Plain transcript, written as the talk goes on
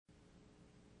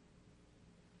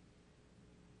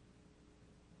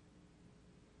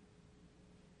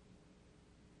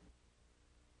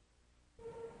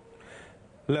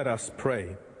Let us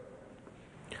pray.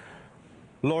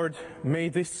 Lord, may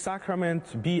this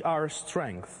sacrament be our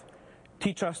strength.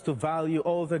 Teach us to value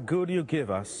all the good you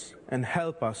give us and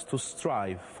help us to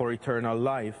strive for eternal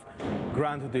life.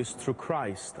 Grant this through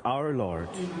Christ our Lord.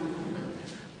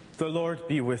 The Lord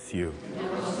be with you.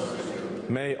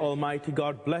 May Almighty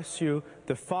God bless you,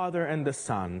 the Father and the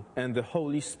Son and the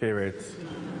Holy Spirit.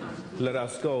 Let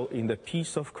us go in the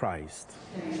peace of Christ.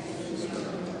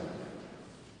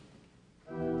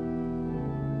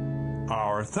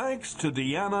 Our thanks to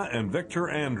Deanna and Victor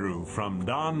Andrew from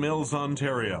Don Mills,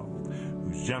 Ontario,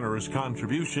 whose generous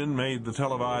contribution made the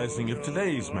televising of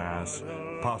today's Mass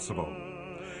possible.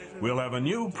 We'll have a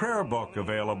new prayer book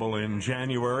available in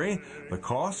January. The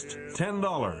cost,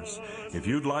 $10. If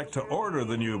you'd like to order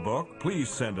the new book, please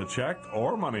send a check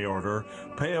or money order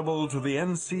payable to the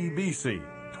NCBC,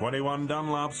 21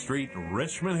 Dunlop Street,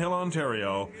 Richmond Hill,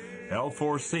 Ontario,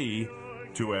 L4C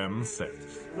 2M6.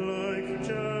 Like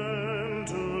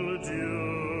gentle